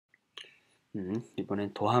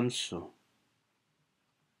이번엔 도함수.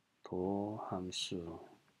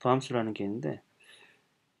 도함수라는 게 있는데,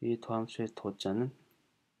 이 도함수의 도자는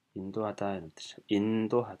인도하다 이런 뜻이야.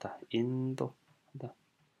 인도하다,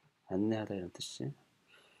 안내하다 이런 뜻이지.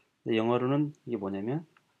 근데 영어로는 이게 뭐냐면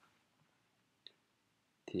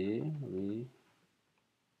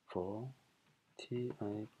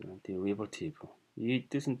derivative. 이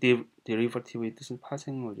뜻은 derivative, 이 뜻은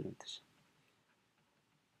파생물 이런 뜻이야.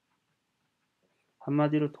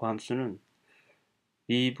 한마디로 도함수는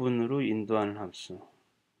미분으로 인도하는 함수,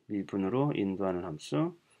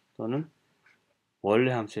 또는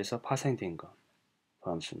원래 함수에서 파생된 거.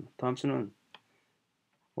 도함수는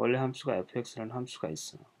원래 함수가 fx라는 함수가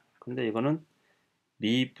있어. 근데 이거는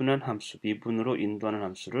미분한 함수, 미분으로 인도하는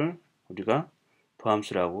함수를 우리가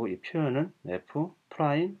도함수라고, 이 표현은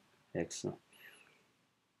f'x라고 써.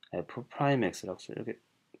 이렇게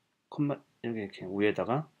이렇게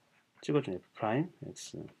위에다가 찍어준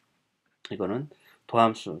f'x. 이거는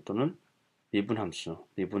도함수 또는 미분함수,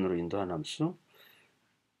 미분으로 인도하는 함수,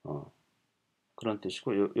 그런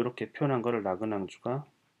뜻이고, 이렇게 표현한 거를 라그랑주가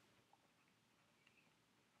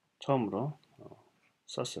처음으로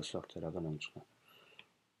썼어요. 수학자 라그랑주가.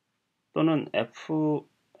 또는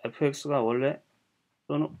fx가 원래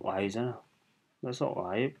또는 y잖아. 그래서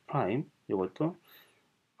y 프라임, 이것도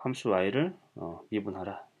함수 y를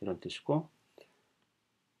미분하라 이런 뜻이고,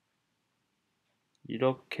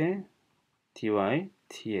 이렇게 dy,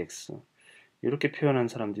 dx 이렇게 표현한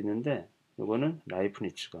사람도 있는데, 이거는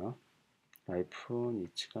라이프니츠가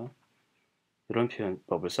이런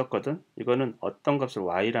표현법을 썼거든. 이거는 어떤 값을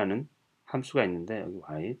y라는 함수가 있는데, 여기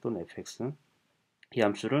y 또는 fx, 이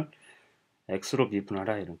함수를 x로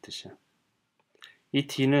미분하라 이런 뜻이야. 이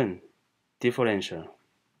d는 differential이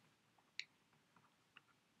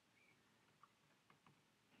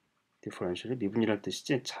미분이라는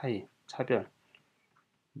뜻이지. 차별,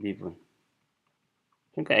 미분.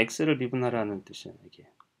 그러니까 x를 미분하라는 뜻이야. 이게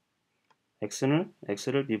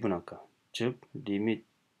x를 미분할까, 즉 리밋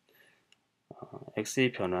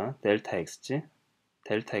x의 변화 델타 x지.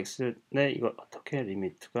 델타 x네, 이거 어떻게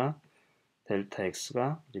리미트 델타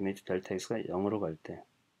x가 0으로 갈 때,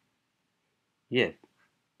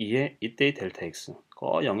 이때의 델타 x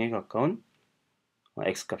거의 0에 가까운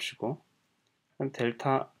x 값이고,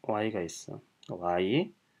 델타 y가 있어.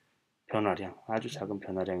 y 변화량, 아주 작은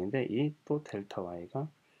변화량인데, 이 또 델타 y가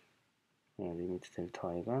리미트 델타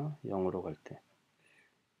y가 0으로 갈 때,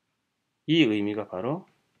 이 의미가 바로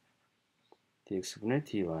dx분의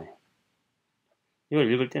dy.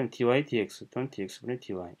 이걸 읽을 때는 dy dx 또는 dx분의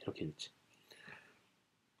dy 이렇게 읽지.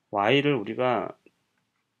 y를 우리가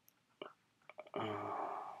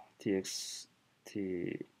dx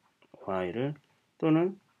dy를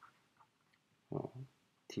또는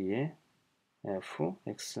d의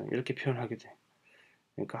fx 이렇게 표현하게 돼.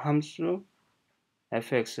 그러니까 함수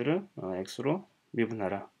fx를 x로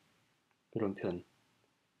미분하라, 이런 표현.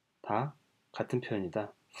 다 같은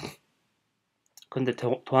표현이다. 근데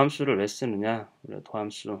도함수를 왜 쓰느냐?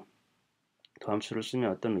 도함수를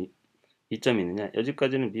쓰면 어떤 이점이 있느냐?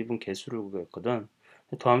 여기까지는 미분 개수를 구했거든.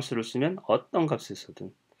 도함수를 쓰면 어떤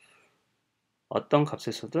값에서든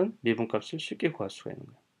미분값을 쉽게 구할 수가 있는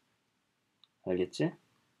거야. 알겠지?